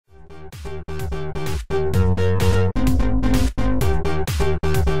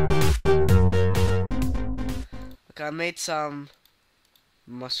Okay, I made some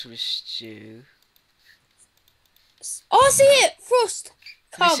mushroom stew. Oh, I see it! Frost!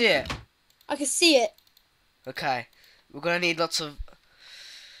 Can you Come. see it? I can see it. Okay. We're gonna need lots of...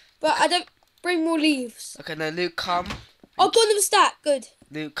 But I don't bring more leaves. Okay, now Luke, come. Oh, got another stack. Good.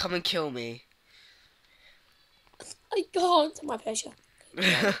 Luke, come and kill me. I can't. My pleasure.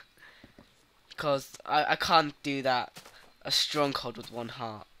 Because I can't do that. A stronghold with one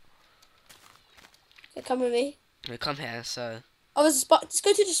heart. Okay, come with me. Okay, come here, so... Oh, there's a spider. Let's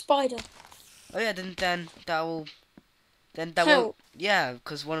go to the spider. Oh yeah, then that will... Then that How? will... Yeah,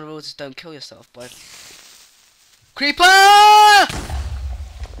 because one of the rules is don't kill yourself, but... Creeper!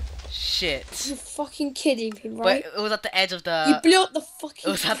 Shit. You're fucking kidding me, But right? it was at the edge of the... You blew up the It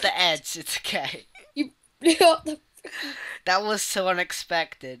fucking... was at the edge, it's okay. You blew up the... That was so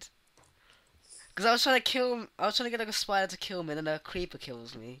unexpected. Because I was trying to kill... I was trying to get like a spider to kill me, and then a creeper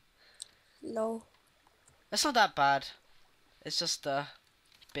kills me. No. It's not that bad. It's just a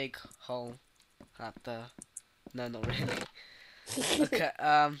big hole at the... No, not really. Okay,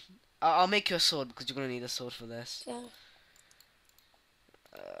 I'll make you a sword, because you're going to need a sword for this. Yeah.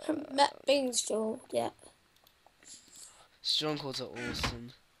 Haven't met being strong yet. Strongholds are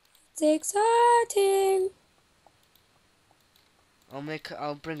awesome. It's exciting.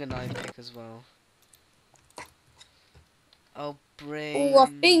 I'll bring an iron pick as well. I'll bring... Oh, I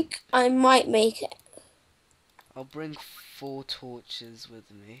think I might make it. I'll bring 4 torches with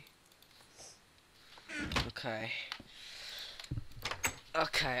me. Okay.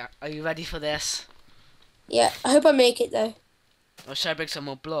 Okay, are you ready for this? Yeah, I hope I make it though. Or should I bring some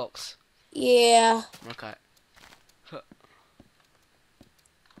more blocks? Yeah. Okay.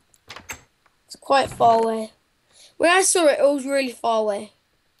 It's quite far away. When I saw it, it was really far away.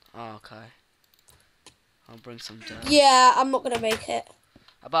 Oh, okay. I'll bring some dirt. Yeah, I'm not going to make it.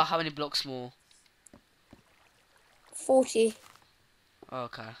 About how many blocks more? 40. Oh,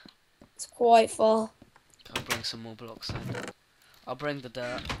 okay. It's quite far. I'll bring some more blocks then. I'll bring the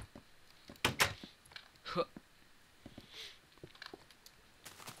dirt.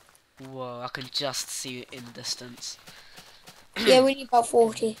 Whoa, I can just see it in the distance. Yeah, we need about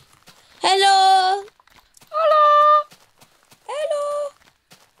 40. Hello! Hello! Hello!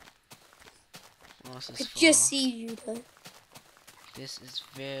 Oh, this I is could far. just see you though. This is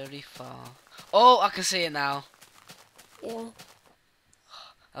very far. Oh, I can see it now. Yeah.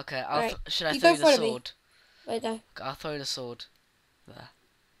 Okay, Right. should I You throw go the in front of me. sword? Right now. Okay, I'll throw the sword there.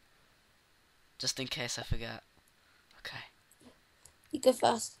 Just in case I forget. Okay. You go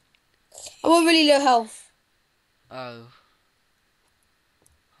first. I'm on really low health. Oh.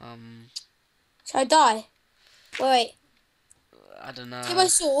 Should I die? Wait. I don't know. Take my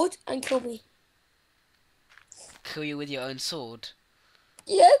sword and kill me. Kill you with your own sword?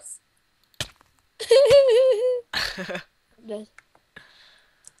 Yes. I'm dead.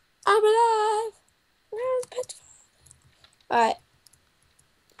 I'm alive. Where's petrified? Alright.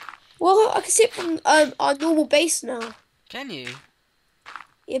 Well, I can see it from our normal base now. Can you?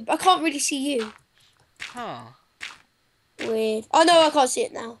 Yeah, but I can't really see you. Huh. Weird. Oh no, I can't see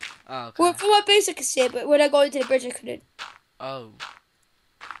it now. Oh, okay. Well, from my base I can see it, but when I got into the bridge I couldn't. Oh.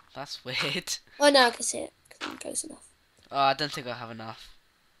 That's weird. Oh no, I can see it because I'm close enough. Oh, I don't think I have enough.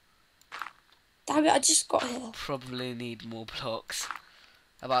 Damn it, I just got here. Probably need more blocks.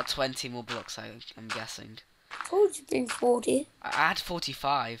 About 20 more blocks, I'm guessing. I told you to bring 40. I had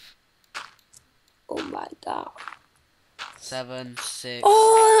 45. Oh my god. 7, 6.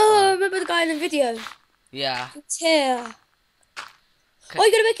 Oh, I remember the guy in the video. Yeah. It's here. Okay. Oh,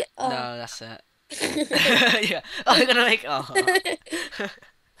 you gotta make it. Oh. No, that's it. Yeah. Oh, I'm gonna make. Oh.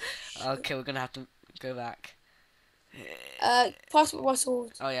 Okay, we're gonna have to go back. Pass me my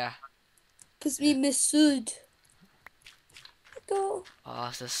sword. Oh yeah. Pass me my sword. Go. Oh,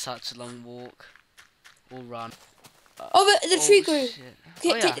 this is such a long walk. We'll run. Oh, the tree grew. Shit.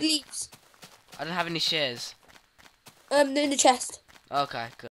 Okay, Oh, yeah. take the leaves. I don't have any shears. They're in the chest. Okay, good.